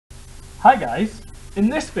Hi guys,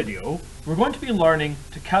 in this video we're going to be learning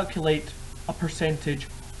to calculate a percentage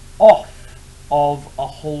off of a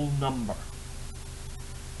whole number.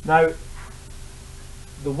 Now,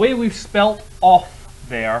 the way we've spelt off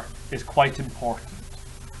there is quite important.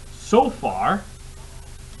 So far,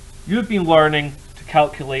 you've been learning to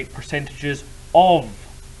calculate percentages of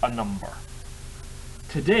a number.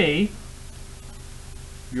 Today,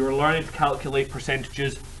 you're learning to calculate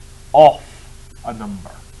percentages off a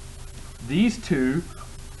number. These two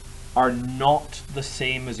are not the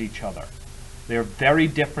same as each other. They're very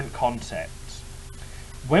different concepts.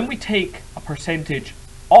 When we take a percentage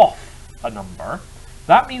off a number,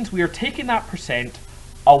 that means we are taking that percent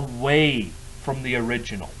away from the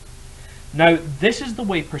original. Now, this is the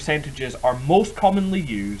way percentages are most commonly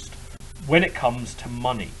used when it comes to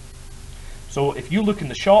money. So if you look in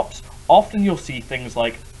the shops, often you'll see things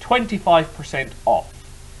like 25% off,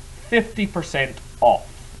 50%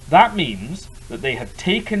 off. That means that they have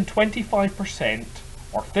taken 25%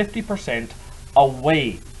 or 50%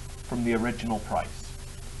 away from the original price.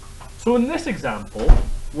 So in this example,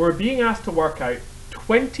 we're being asked to work out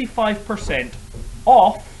 25%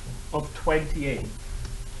 off of 28.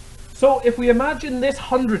 So if we imagine this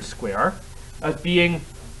 100 square as being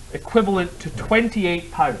equivalent to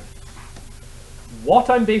 £28, what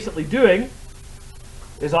I'm basically doing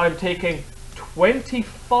is I'm taking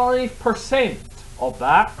 25% of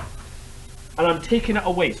that and I'm taking it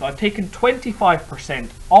away. So I've taken 25%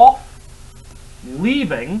 off,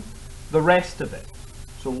 leaving the rest of it.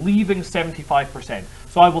 So leaving 75%.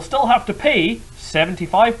 So I will still have to pay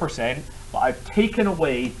 75%, but I've taken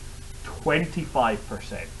away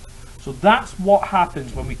 25%. So that's what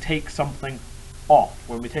happens when we take something off,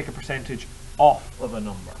 when we take a percentage off of a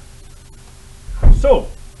number. So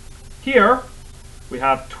here we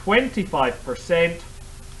have 25%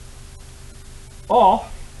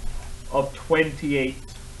 off of 28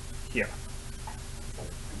 here.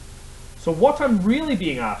 So what I'm really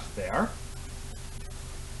being asked there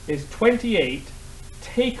is 28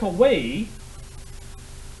 take away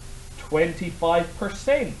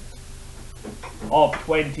 25% of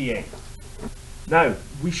 28. Now,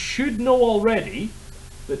 we should know already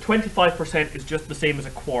that 25% is just the same as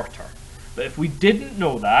a quarter. But if we didn't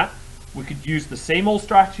know that, we could use the same old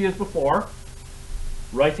strategy as before,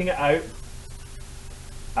 writing it out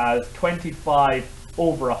as 25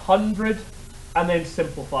 over 100 and then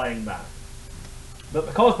simplifying that. But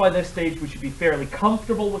because by this stage we should be fairly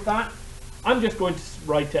comfortable with that, I'm just going to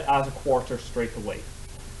write it as a quarter straight away.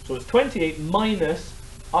 So it's 28 minus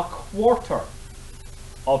a quarter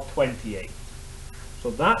of 28. So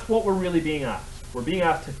that's what we're really being asked. We're being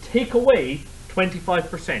asked to take away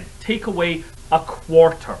 25%, take away a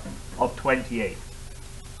quarter of 28.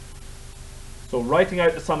 So writing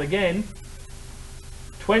out the sum again,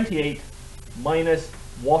 28 minus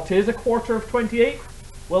what is a quarter of 28?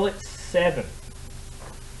 Well, it's 7.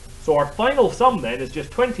 So our final sum then is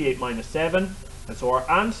just 28 minus 7, and so our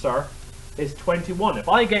answer is 21. If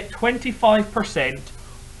I get 25%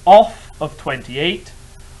 off of 28,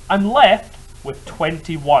 I'm left with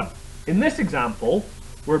 21. In this example,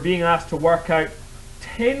 we're being asked to work out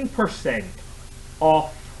 10%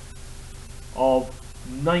 off of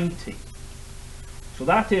 90. So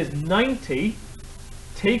that is 90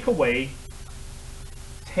 take away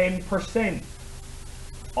 10%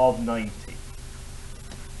 of 90.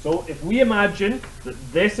 So if we imagine that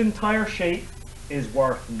this entire shape is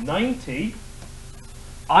worth 90,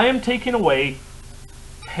 I am taking away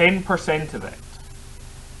 10% of it.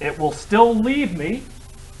 It will still leave me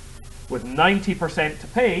with 90% to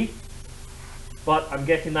pay, but I'm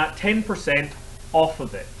getting that 10% off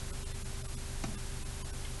of it.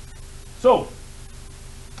 So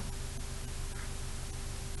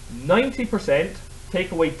 90%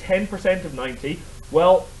 take away 10% of 90.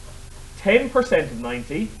 Well, 10% of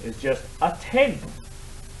 90 is just a tenth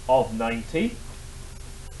of 90,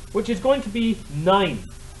 which is going to be 9.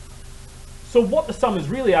 So what the sum is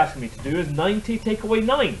really asking me to do is 90 take away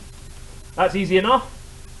 9. That's easy enough.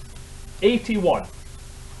 81.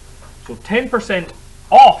 So 10%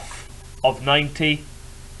 off of 90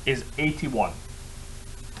 is 81.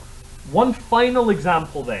 One final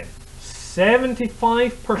example then.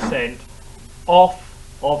 75%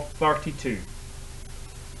 off of 32.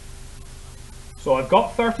 So I've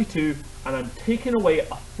got 32 and I'm taking away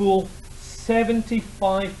a full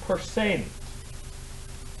 75%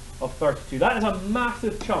 of 32. That is a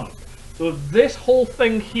massive chunk. So if this whole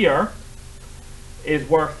thing here is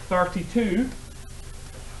worth 32,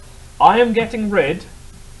 I am getting rid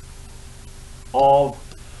of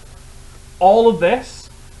all of this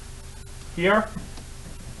here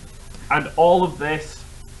and all of this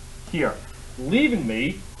here, leaving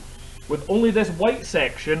me with only this white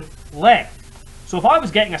section left. So if I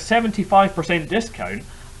was getting a 75% discount,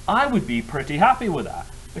 I would be pretty happy with that,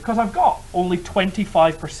 because I've got only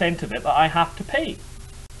 25% of it that I have to pay.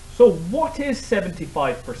 So what is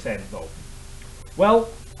 75% though? Well,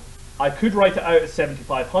 I could write it out as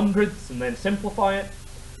 75 hundredths and then simplify it,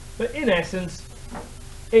 but in essence,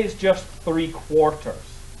 it's just 3/4.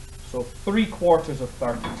 So 3/4 of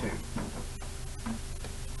 32.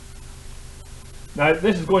 Now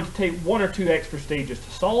this is going to take 1 or 2 extra stages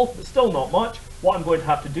to solve, but still not much. What I'm going to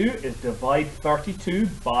have to do is divide 32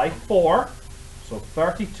 by 4. So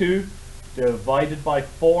 32 divided by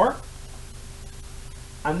 4.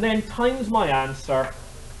 And then times my answer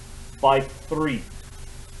by 3,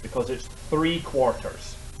 because it's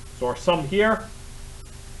 3/4. So our sum here,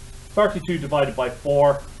 32 divided by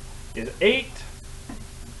 4 is 8,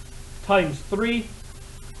 times 3.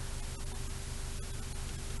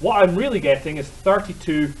 What I'm really getting is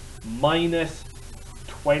 32 minus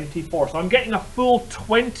 24. So I'm getting a full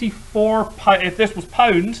 24 pounds. If this was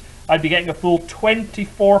pounds, I'd be getting a full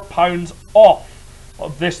 24 pounds off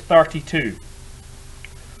of this 32,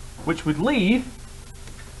 which would leave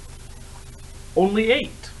only 8.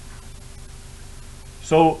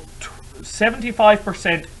 So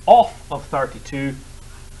 75% off of 32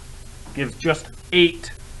 gives just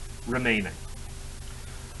 8 remaining.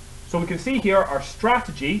 So we can see here our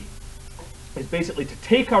strategy is basically to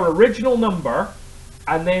take our original number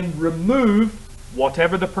and then remove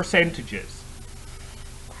whatever the percentage is.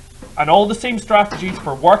 And all the same strategies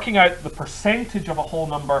for working out the percentage of a whole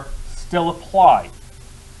number still apply,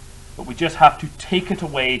 but we just have to take it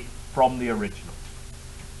away from the original.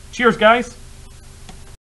 Cheers, guys!